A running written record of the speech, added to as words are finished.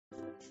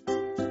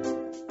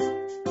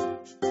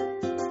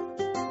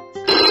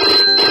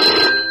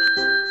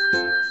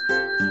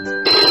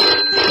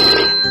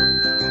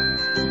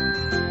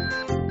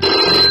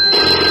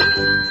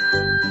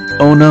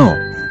Oh no.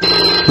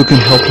 Who can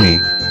help me?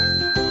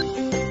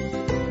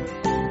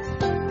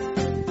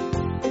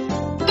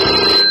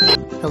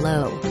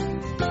 Hello.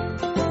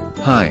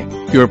 Hi,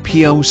 your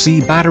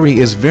POC battery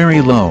is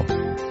very low.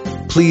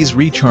 Please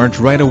recharge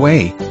right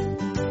away.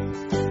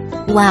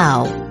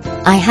 Wow.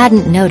 I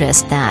hadn't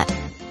noticed that.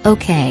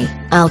 Okay,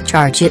 I'll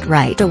charge it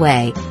right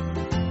away.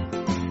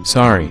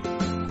 Sorry.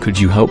 Could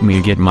you help me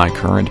get my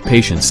current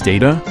patient's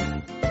data?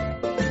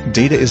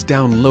 Data is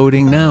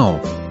downloading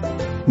now.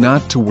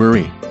 Not to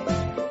worry.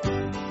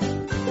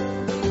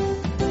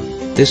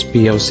 This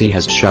POC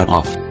has shut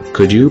off.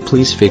 Could you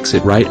please fix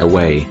it right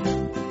away?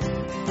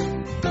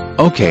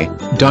 Okay,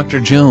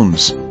 Dr.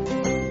 Jones.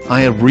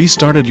 I have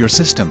restarted your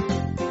system.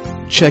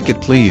 Check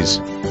it please.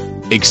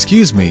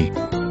 Excuse me.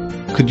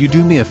 Could you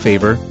do me a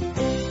favor?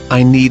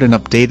 I need an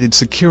updated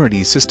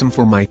security system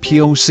for my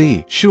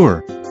POC.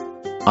 Sure.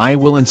 I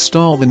will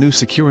install the new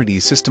security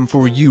system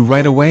for you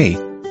right away.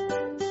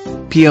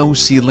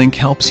 POC Link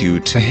helps you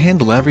to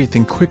handle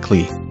everything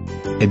quickly.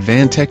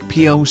 ADVANTECH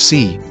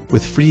POC,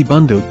 with free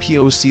bundled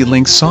POC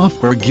Link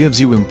software,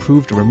 gives you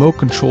improved remote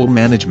control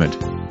management.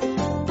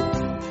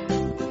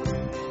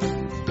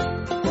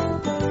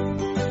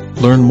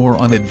 Learn more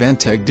on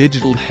ADVANTECH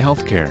Digital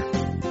Healthcare.